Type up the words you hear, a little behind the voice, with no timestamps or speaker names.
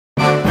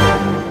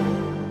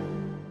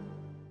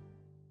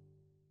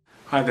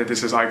Hi there,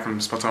 this is Ike from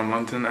Spot On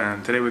London,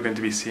 and today we're going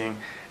to be seeing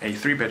a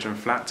 3-bedroom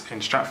flat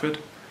in Stratford.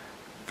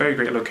 Very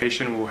great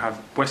location. We'll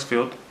have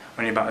Westfield,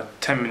 only about a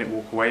 10-minute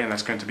walk away, and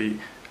that's going to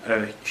be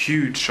a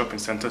huge shopping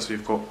centre, so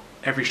you've got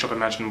every shop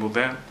imaginable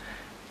there.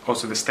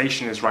 Also, the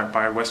station is right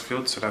by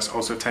Westfield, so that's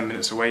also 10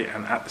 minutes away,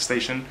 and at the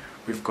station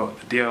we've got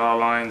the DLR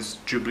lines,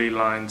 Jubilee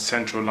line,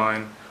 Central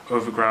line,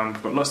 Overground.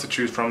 We've got lots to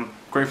choose from,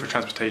 great for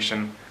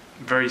transportation,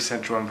 very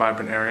central and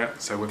vibrant area.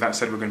 So with that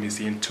said, we're going to be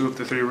seeing 2 of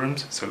the 3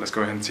 rooms, so let's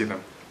go ahead and see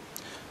them.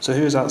 So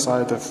here's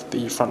outside of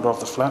the front door of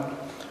the flat.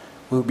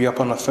 We'll be up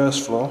on the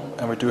first floor,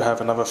 and we do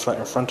have another flat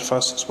in front of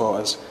us, as well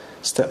as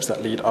steps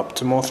that lead up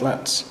to more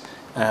flats,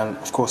 and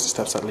of course the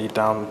steps that lead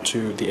down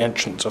to the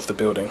entrance of the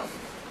building.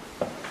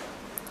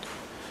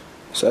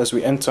 So as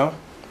we enter,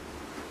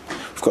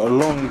 we've got a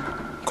long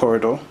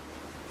corridor.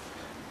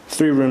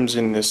 3 rooms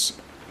in this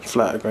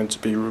flat are going to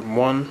be room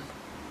 1,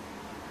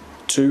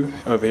 2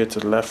 over here to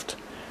the left,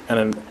 and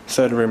then the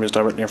 3rd room is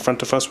directly in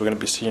front of us. We're going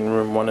to be seeing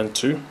room 1 and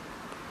 2.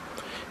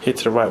 Here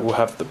to the right we'll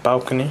have the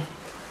balcony,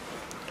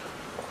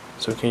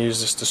 so we can use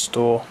this to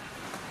store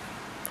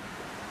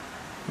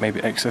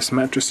maybe excess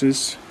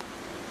mattresses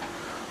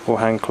or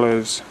hang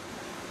clothes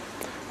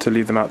to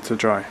leave them out to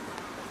dry.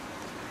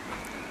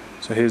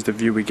 So here's the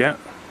view we get,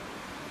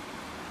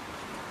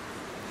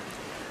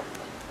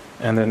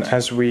 and then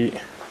as we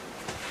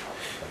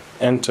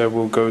enter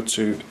we'll go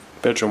to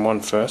bedroom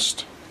 1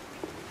 first,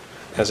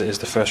 as it is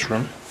the first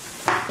room.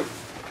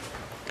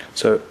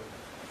 So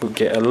we'll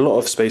get a lot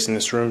of space in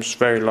this room. It's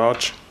very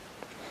large.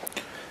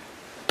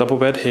 Double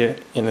bed here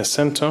in the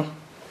center.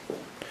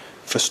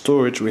 For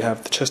storage we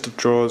have the chest of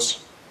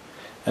drawers,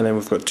 and then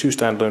we've got 2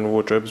 standalone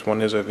wardrobes.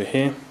 One is over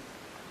here,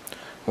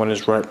 one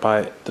is right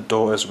by the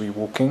door as we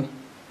walk in,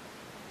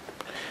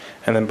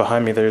 and then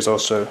behind me there is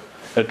also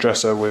a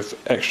dresser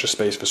with extra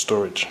space for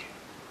storage.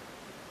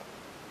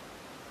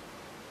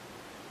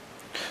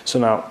 So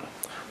now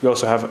we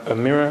also have a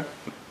mirror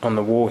on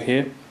the wall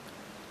here,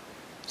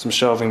 some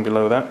shelving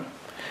below that.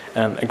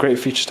 And a great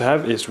feature to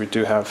have is we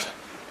do have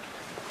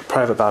a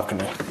private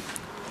balcony.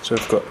 So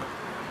we've got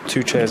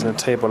 2 chairs and a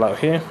table out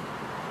here,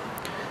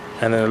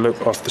 and then a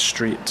look off the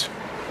street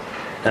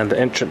and the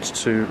entrance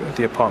to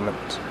the apartment.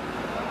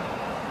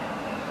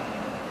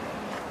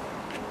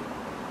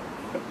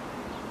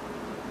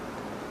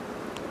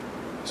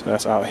 So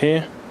that's out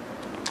here.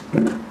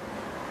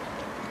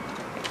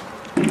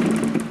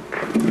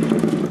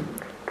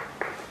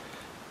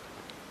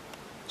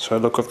 So I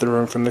look off the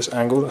room from this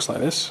angle, looks like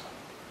this.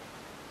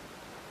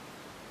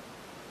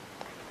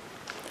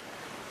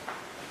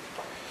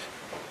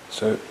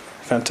 So,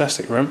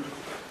 fantastic room.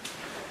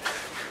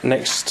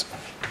 Next,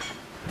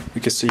 we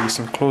can see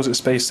some closet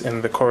space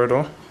in the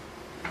corridor.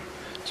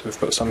 So we've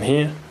got some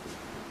here.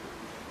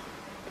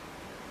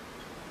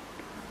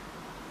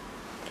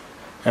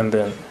 And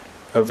then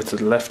over to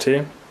the left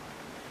here.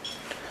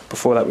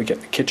 Before that we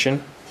get the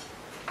kitchen.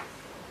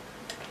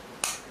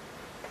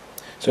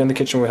 So in the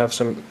kitchen we have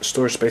some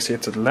storage space here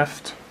to the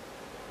left.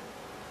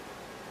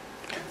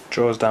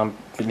 Drawers down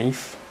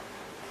beneath.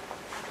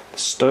 The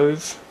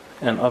stove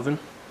and oven.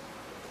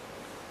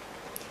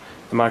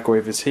 The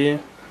microwave is here.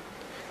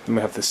 Then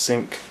we have the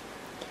sink,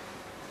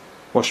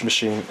 washing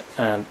machine,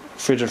 and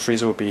fridge and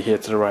freezer will be here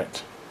to the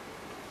right.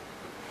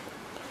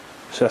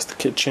 So that's the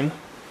kitchen.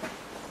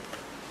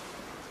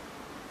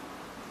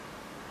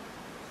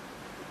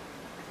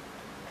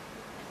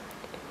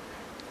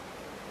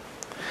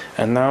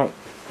 And now,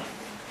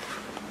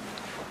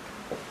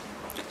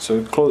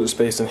 so closet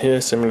space in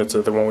here, similar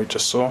to the one we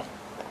just saw.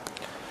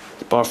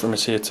 The bathroom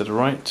is here to the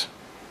right.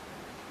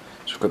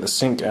 So we've got the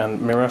sink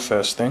and mirror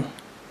first thing.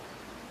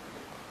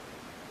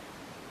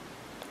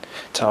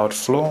 Tiled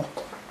floor,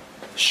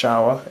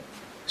 shower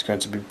is going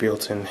to be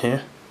built in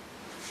here,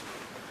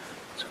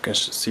 so you can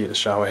see the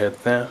shower head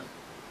there,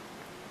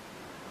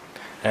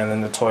 and then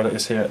the toilet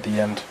is here at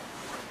the end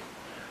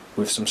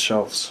with some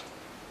shelves.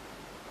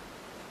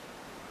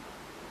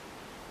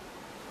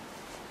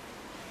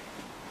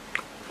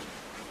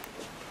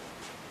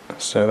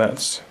 So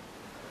that's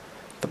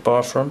the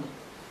bathroom,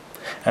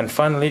 and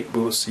finally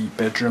we will see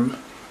bedroom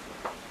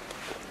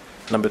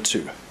number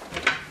 2.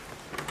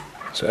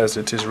 So as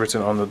it is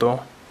written on the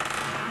door.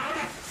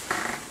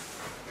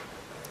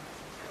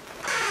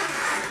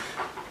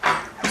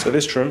 So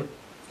this room,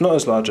 not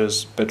as large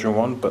as bedroom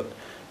 1, but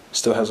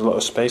still has a lot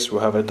of space.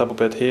 We'll have a double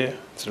bed here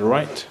to the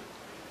right.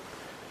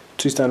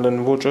 2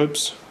 standalone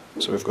wardrobes.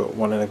 So we've got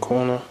one in the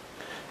corner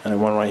and then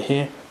one right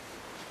here.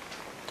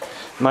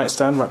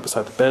 Nightstand right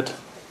beside the bed.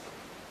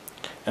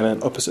 And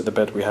then opposite the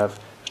bed we have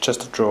a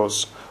chest of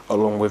drawers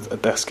along with a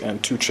desk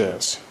and 2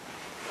 chairs.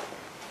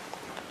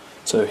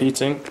 So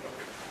heating.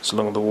 It's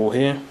along the wall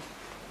here.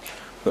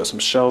 We've got some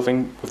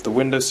shelving with the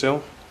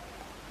windowsill,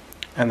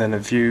 and then a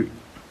view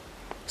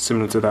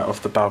similar to that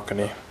of the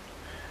balcony.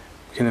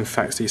 You can in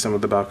fact see some of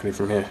the balcony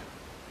from here.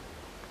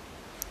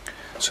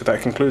 So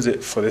that concludes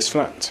it for this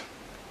flat.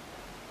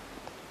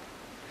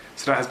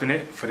 So that has been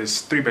it for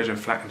this 3-bedroom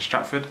flat in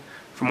Stratford.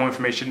 For more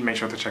information, make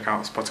sure to check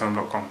out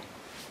spothome.com.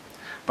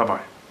 Bye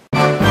bye.